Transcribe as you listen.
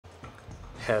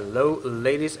Hello,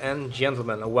 ladies and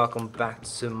gentlemen, and welcome back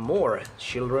to more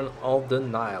Children of the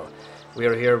Nile. We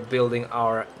are here building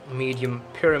our medium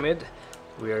pyramid.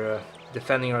 We're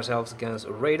defending ourselves against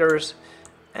raiders,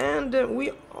 and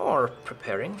we are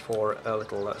preparing for a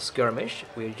little skirmish.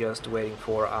 We're just waiting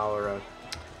for our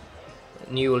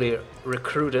newly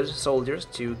recruited soldiers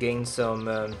to gain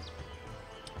some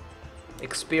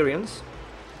experience.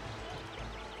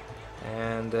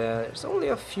 And there's only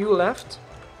a few left.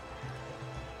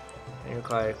 And you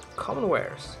require common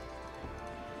wares.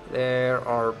 There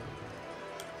are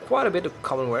quite a bit of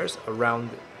common wares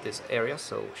around this area,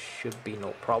 so should be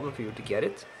no problem for you to get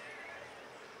it.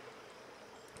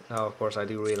 Now, of course, I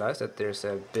do realize that there's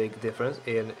a big difference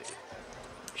in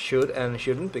should and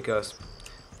shouldn't, because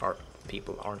our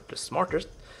people aren't the smartest.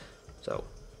 So,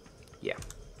 yeah.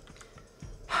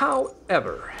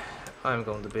 However, I'm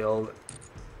going to build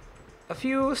a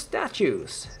few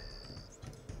statues.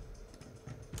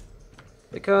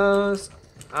 Because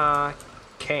I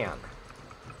can.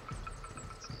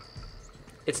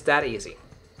 It's that easy.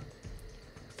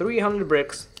 300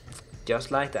 bricks, just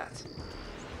like that.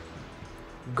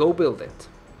 Go build it.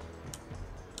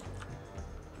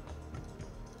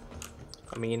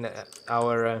 I mean,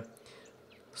 our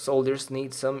soldiers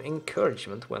need some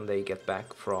encouragement when they get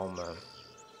back from...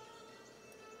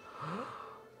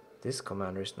 This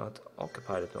commander is not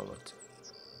occupied at the moment.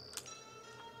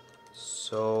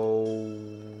 So,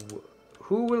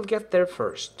 who will get there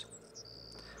first?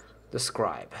 The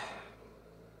scribe.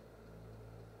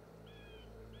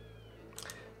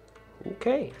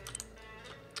 Okay.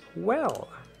 Well.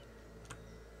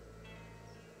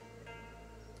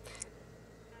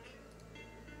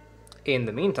 In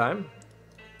the meantime,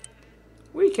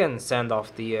 we can send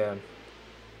off the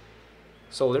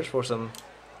soldiers for some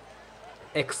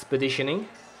expeditioning.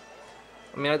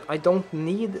 I mean, I don't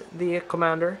need the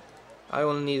commander. I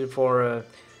only need it for,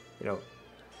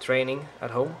 training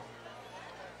at home.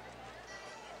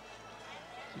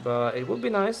 But it would be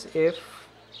nice if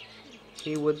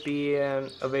he would be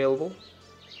available.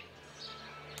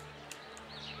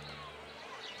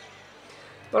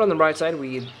 But on the bright side,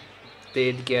 we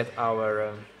did get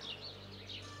our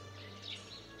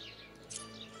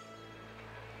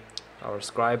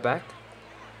scribe back,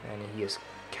 and he is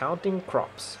counting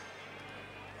crops.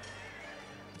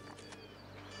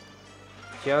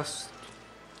 Just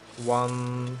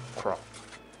one crop.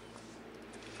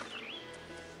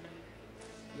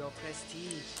 Your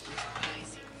prestige is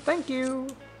rising. Thank you.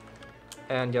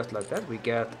 And just like that, we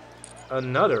get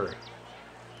another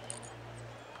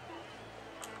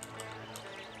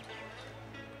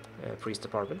priest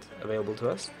department available to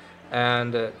us.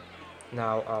 And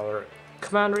now our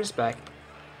commander is back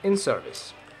in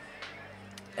service.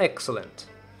 Excellent.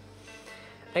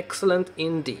 Excellent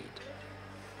indeed.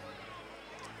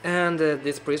 And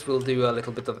this priest will do a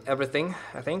little bit of everything,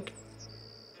 I think.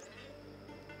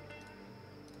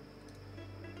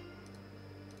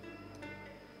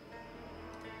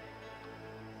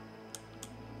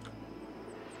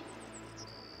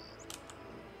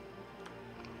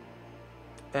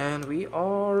 And we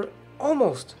are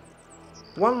almost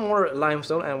one more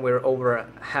limestone, and we're over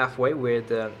halfway with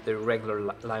the regular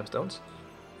limestones.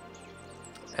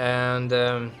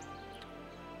 And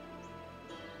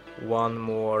one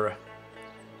more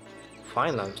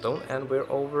fine limestone, and we're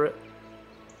over,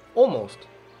 almost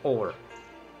over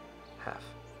half.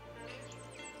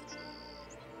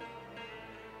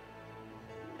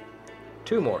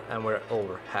 Two more, and we're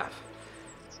over half.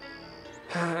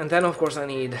 And then, of course, I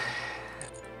need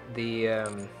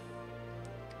the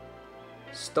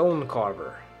stone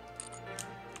carver.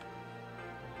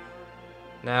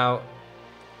 Now,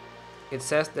 it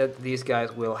says that these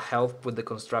guys will help with the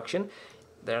construction.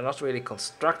 They're not really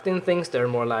constructing things, they're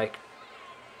more like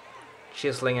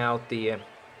chiseling out the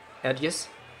edges.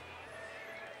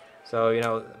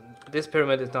 So, this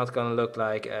pyramid is not gonna look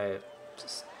like a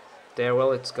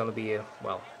stairwell, it's gonna be,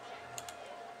 well,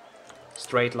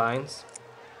 straight lines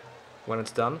when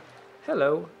it's done.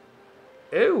 Hello.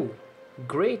 Oh,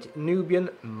 Great Nubian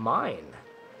Mine.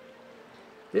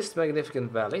 This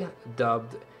magnificent valley,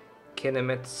 dubbed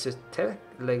Kenemetsute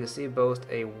Legacy, boasts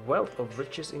a wealth of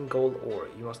riches in gold ore.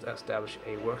 You must establish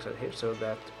a worksite here so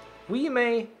that we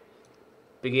may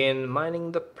begin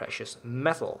mining the precious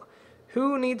metal.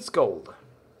 Who needs gold?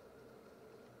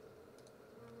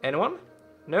 Anyone?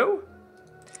 No?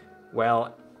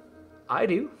 Well, I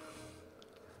do.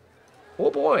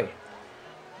 Oh boy!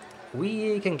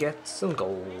 We can get some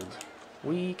gold.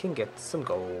 We can get some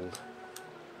gold.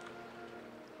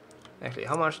 Actually,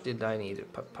 how much did I need?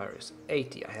 Papyrus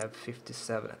 80. I have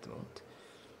 57 at the moment.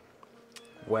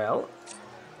 Well,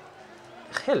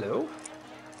 hello.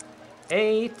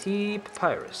 AT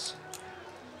Papyrus.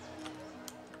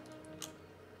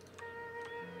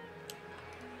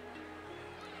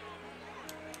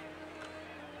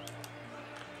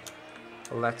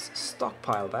 Let's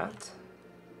stockpile that.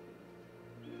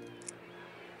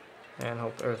 And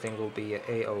hope everything will be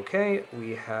a-okay.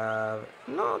 We have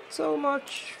not so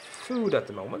much food at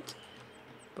the moment,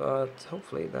 but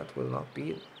hopefully that will not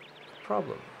be a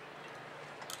problem.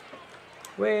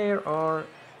 Where are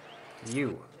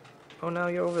you? Oh, now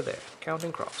you're over there,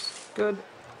 counting crops. Good.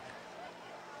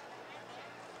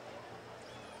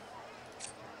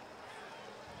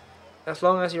 As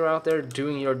long as you're out there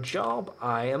doing your job,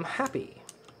 I am happy.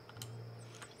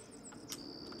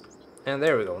 And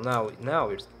there we go. Now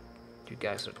you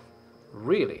guys are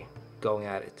really going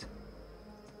at it.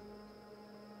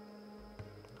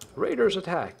 Raiders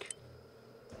attack.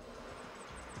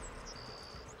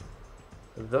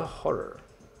 The horror.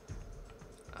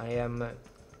 I am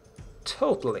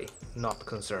totally not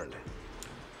concerned.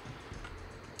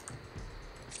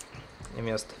 I'm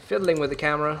just fiddling with the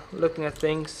camera, looking at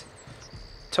things,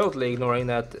 totally ignoring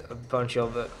that a bunch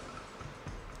of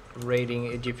raiding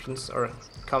Egyptians are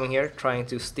coming here trying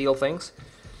to steal things.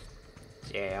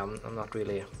 Yeah, I'm not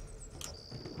really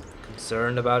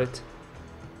concerned about it.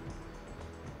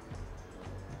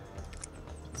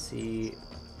 Let's see.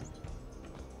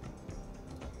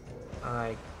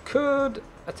 I could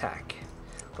attack.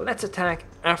 Let's attack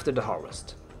after the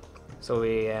harvest, so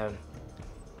we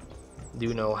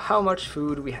do know how much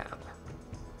food we have.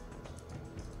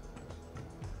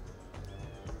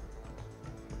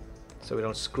 So we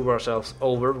don't screw ourselves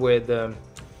over with, you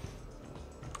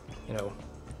know,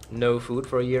 no food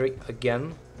for a year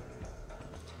again.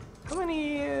 How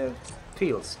many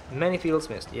fields? Many fields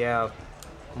missed. Yeah,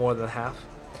 more than half.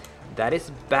 That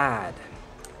is bad.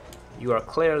 You are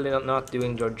clearly not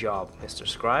doing your job, Mr.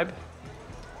 Scribe.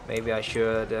 Maybe I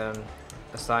should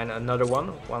assign another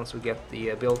one once we get the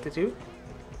ability to.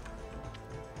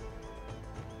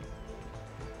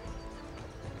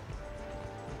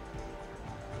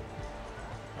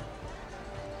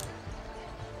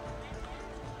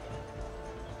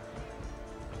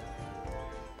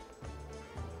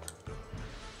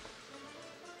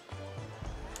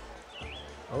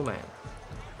 Oh man.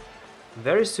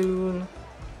 Very soon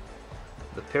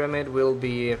the pyramid will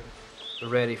be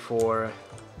ready for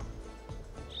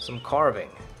some carving.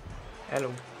 And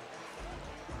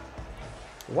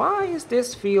why is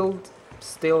this field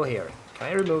still here? Can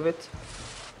I remove it?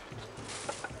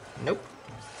 Nope.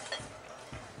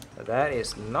 That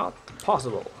is not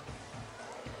possible.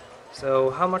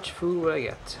 So how much food will I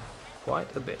get?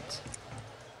 Quite a bit.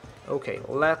 Okay,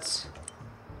 let's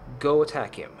go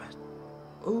attack him.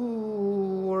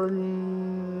 Ooh, or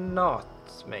not,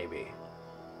 maybe.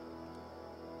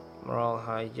 Morale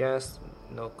high, yes.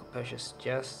 No capacious,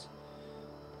 yes.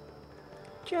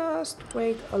 Just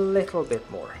wait a little bit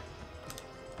more.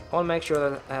 I'll make sure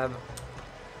that I have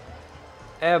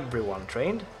everyone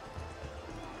trained.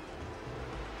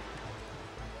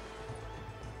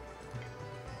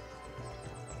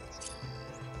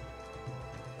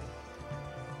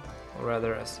 Or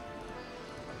rather, as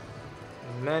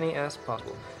many as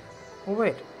possible. Oh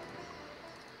wait.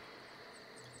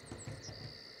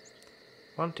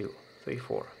 1, 2, 3,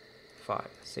 4, 5,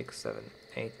 6, 7,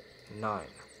 8, 9.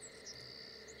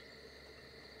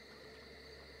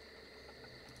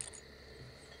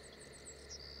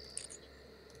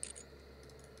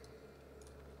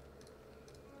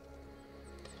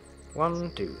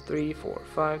 One, 2, 3, 4,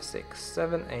 5, 6,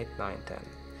 7, 8, 9, 10.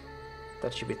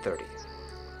 That should be 30.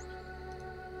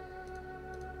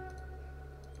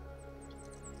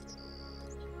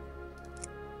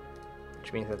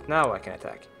 Which means that now I can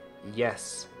attack.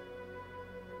 Yes.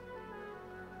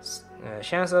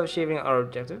 Chance of achieving our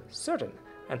objective? Certain.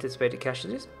 Anticipated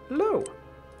casualties? Low.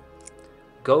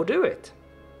 Go do it.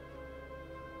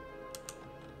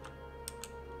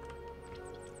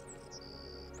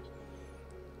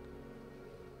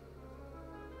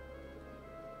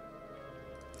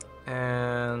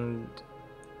 And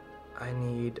I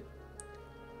need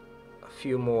a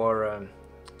few more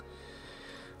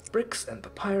bricks and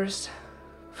papyrus.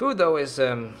 Food though is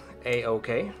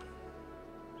a-okay.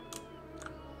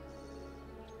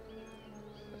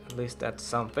 At least that's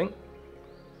something.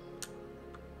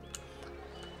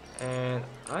 And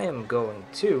I am going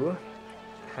to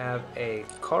have a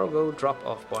cargo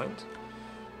drop-off point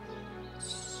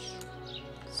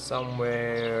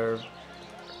somewhere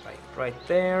right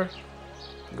there.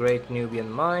 Great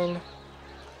Nubian mine,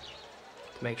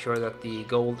 to make sure that the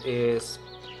gold is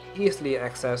easily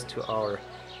accessed to our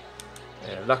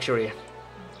luxury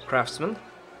craftsmen.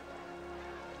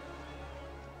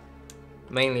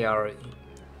 mainly our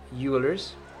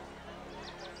jewelers.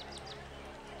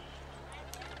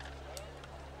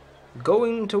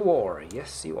 Going to war,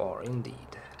 yes you are indeed.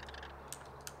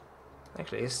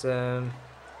 Actually, it's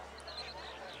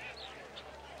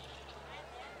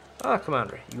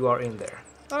Commander, you are in there.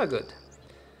 Good.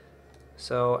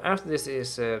 So after this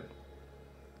is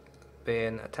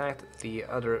been attacked, the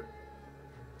other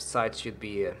side should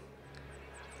be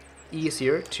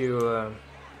easier to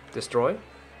destroy.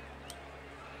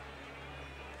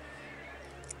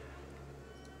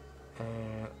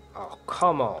 Oh,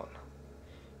 come on.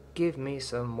 Give me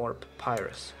some more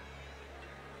papyrus.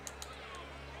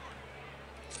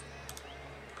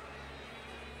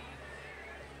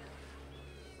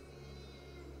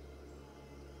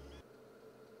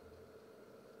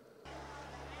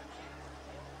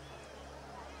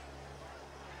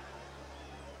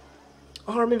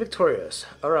 Army victorious.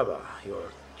 Araba,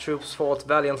 your troops fought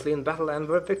valiantly in battle and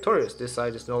were victorious. This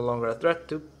side is no longer a threat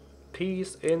to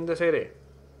peace in the city.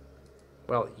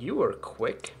 Well, you were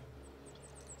quick.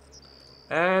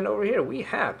 And over here we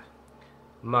have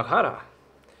Maghara.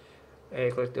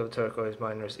 A collective of turquoise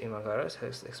miners in Maghara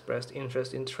has expressed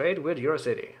interest in trade with your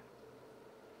city.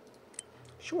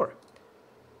 Sure.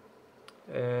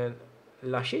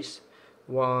 Lashis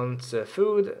wants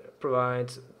food,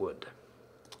 provides wood.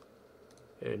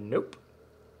 Nope.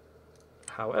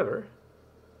 However,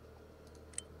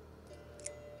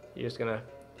 you're just gonna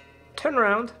turn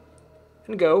around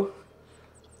and go.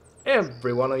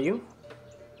 Every one of you.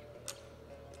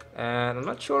 And I'm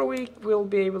not sure we will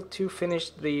be able to finish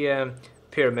the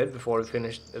pyramid before we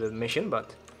finish the mission,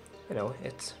 but you know,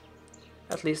 it's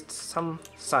at least some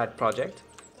side project.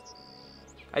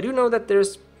 I do know that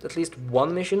there's at least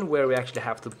one mission where we actually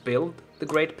have to build the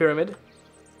Great Pyramid.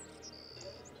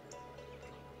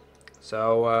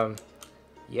 So,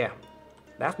 yeah,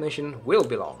 that mission will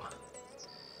be long.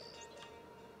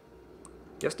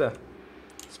 Just a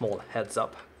small heads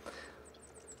up.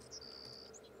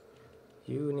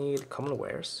 You need common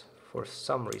wares for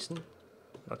some reason,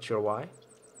 not sure why.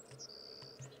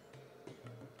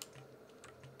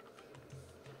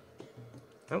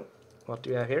 Oh, what do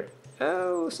we have here?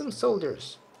 Oh, some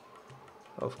soldiers.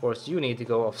 Of course, you need to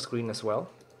go off screen as well.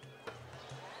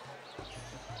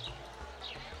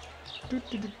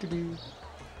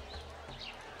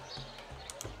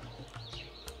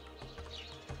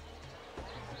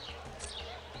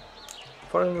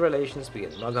 Foreign relations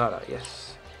begin. Maghara,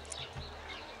 yes.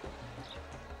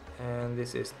 And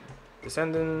this is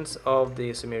descendants of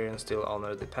the Sumerians still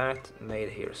honor the pact made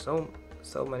here so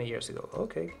many years ago.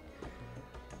 Okay.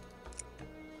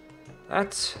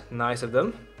 That's nice of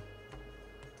them.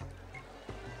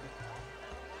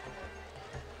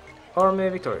 Army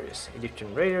victorious.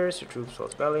 Egyptian raiders, your troops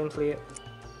fought valiantly.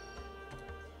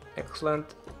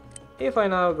 Excellent. If I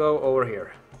now go over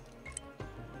here,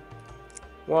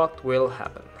 what will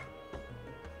happen?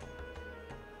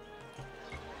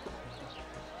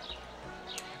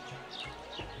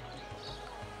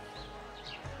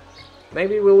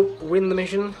 Maybe we'll win the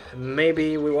mission,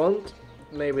 maybe we won't,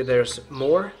 maybe there's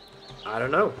more, I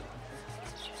don't know.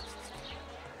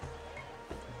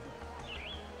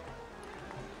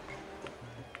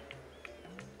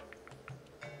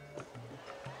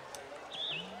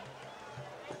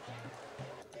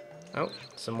 Oh,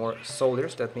 some more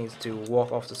soldiers that needs to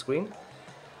walk off the screen.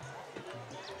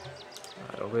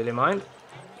 I don't really mind.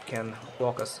 You can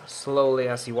walk as slowly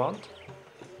as you want.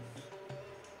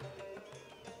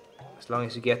 As long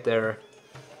as you get there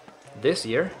this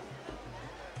year.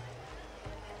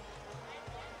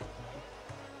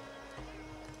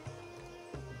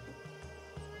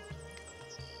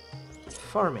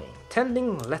 Farming,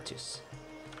 tending lettuce.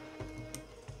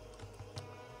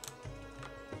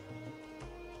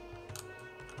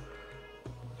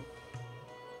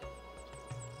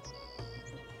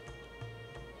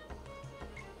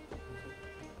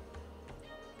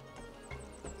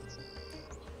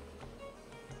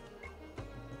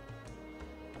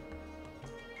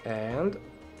 And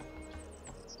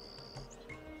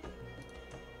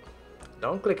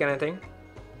don't click anything.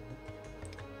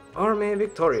 Army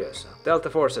victorious. Delta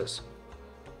forces.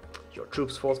 Your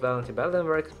troops fought valiantly battle and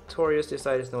were victorious. This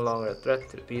side is no longer a threat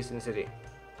to the peace in the city.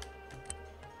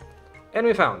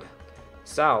 Enemy found.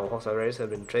 Sao hostile raiders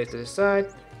have been traced to this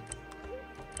side.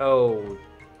 Oh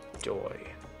joy.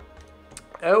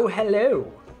 Oh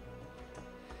hello.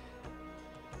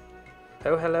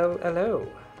 Oh hello, hello.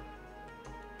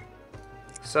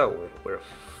 So, we're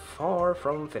far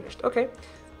from finished. Okay,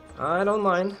 I don't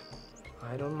mind.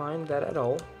 I don't mind that at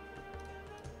all.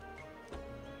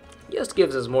 Just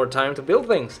gives us more time to build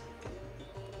things.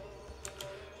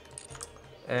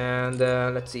 And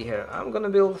let's see here. I'm gonna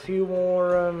build a few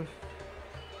more. I'm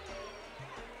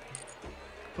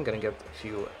gonna get a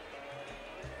few.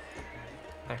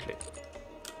 Actually,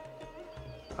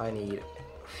 I need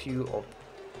a few of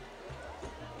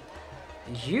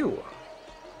you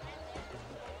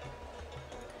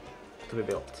to be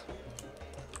built.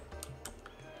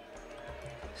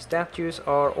 Statues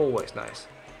are always nice.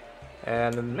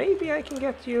 And maybe I can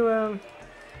get you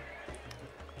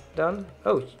done.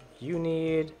 Oh, you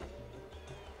need...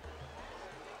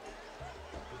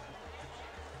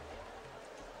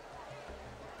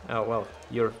 Oh, well,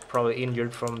 you're probably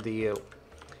injured from the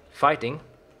fighting,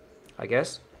 I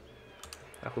guess.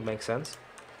 That would make sense.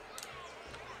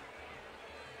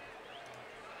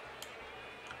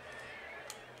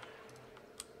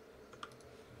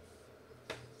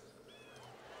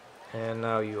 And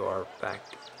now you are back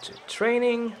to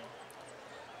training.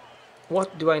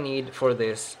 What do I need for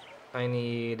this? I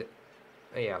need...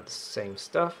 yeah, the same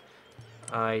stuff.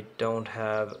 I don't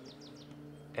have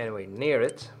anywhere near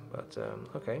it, but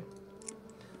okay.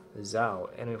 Zhao,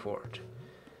 enemy fort.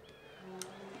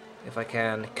 If I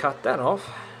can cut that off,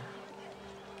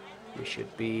 we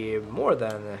should be more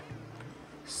than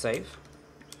safe.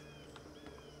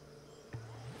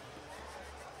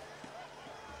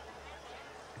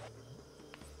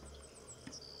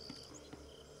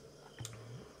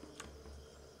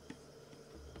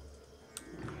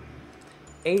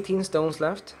 $18 stones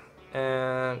left,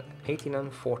 and 18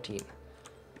 and 14.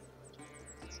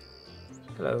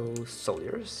 Hello,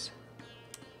 soldiers.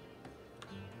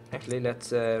 Actually,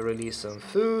 let's release some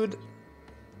food.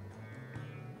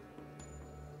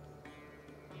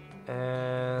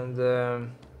 And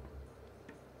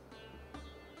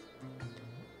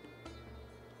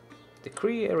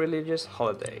decree a religious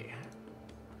holiday.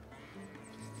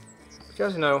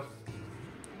 Because, you know,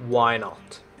 why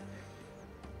not?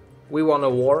 We won a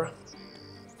war,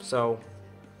 so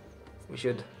we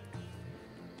should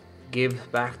give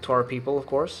back to our people, of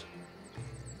course.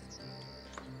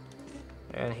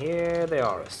 And here they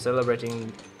are,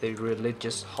 celebrating the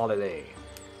religious holiday.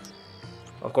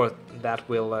 Of course, that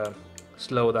will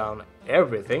slow down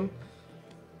everything.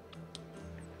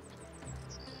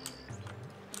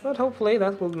 But hopefully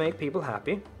that will make people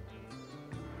happy.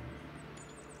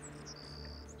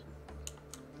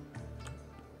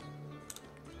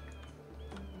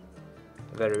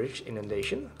 Very rich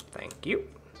inundation, thank you.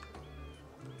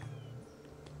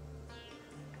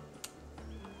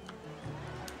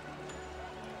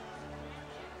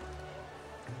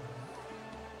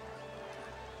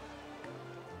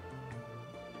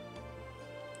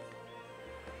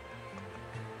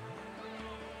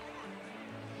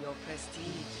 Your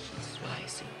prestige is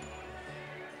rising.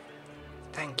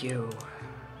 Thank you.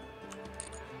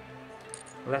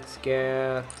 Let's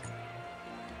get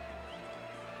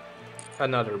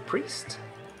another priest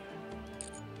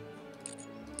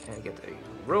and get a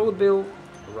road built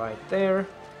right there.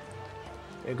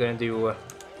 We're gonna do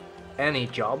any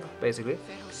job basically.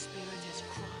 Pharaoh's spirit has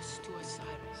crossed to Osiris.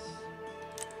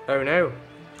 Oh no!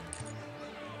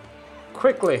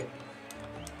 Quickly!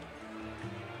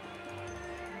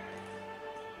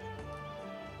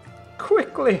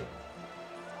 Quickly!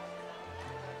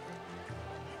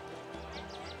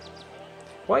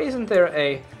 Why isn't there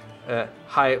a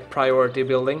high priority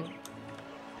building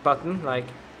button, like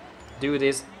do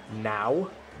this now?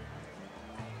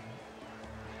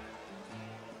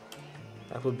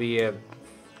 That would be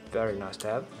very nice to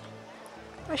have.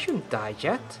 I shouldn't die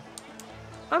yet.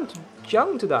 I'm too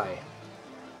young to die.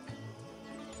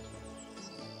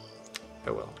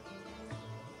 Oh well.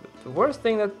 The worst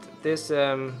thing that this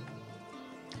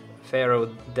Pharaoh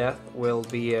death will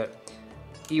be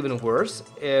even worse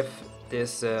if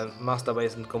this mastaba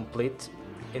isn't complete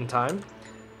in time,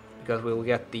 because we'll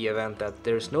get the event that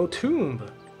there's no tomb.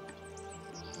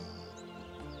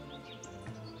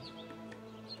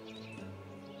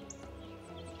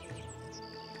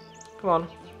 Come on.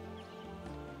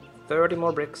 30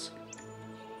 more bricks.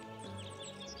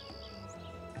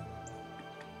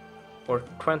 Or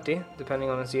 20, depending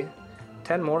on the seed.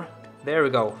 10 more. There we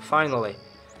go, finally.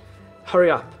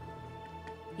 Hurry up.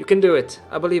 You can do it.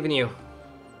 I believe in you.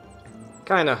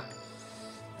 Kinda.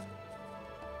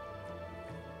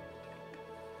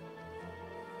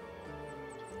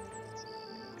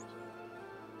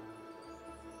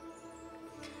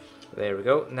 There we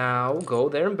go. Now go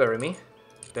there and bury me.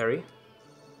 Bury.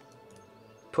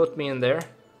 Put me in there.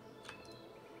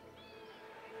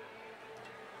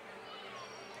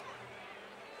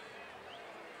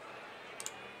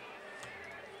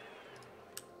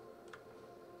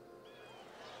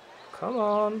 Come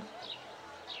on.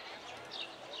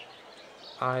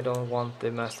 I don't want the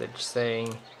message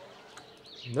saying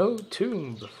no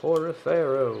tomb for a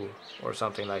pharaoh or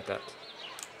something like that.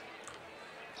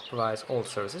 Provides all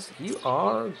services. You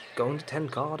are going to tend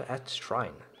God at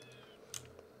shrine.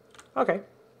 Okay.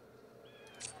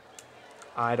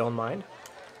 I don't mind.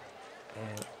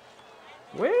 And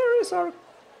where is our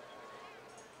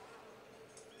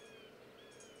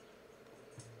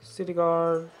city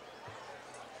guard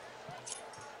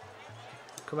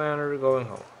commander going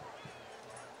home?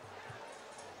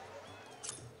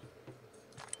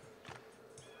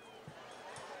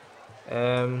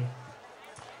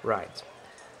 Right.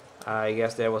 I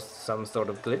guess there was some sort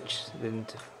of glitch.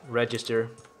 Didn't register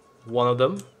one of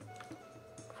them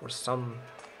for some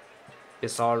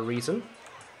bizarre reason.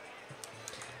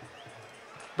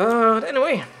 But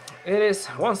anyway, it is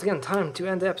once again time to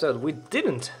end the episode. We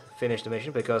didn't finish the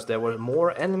mission because there were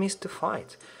more enemies to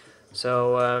fight.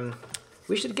 So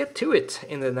we should get to it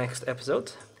in the next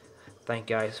episode. Thank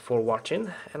you guys for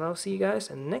watching, and I'll see you guys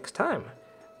next time.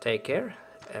 Take care,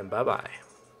 and bye-bye.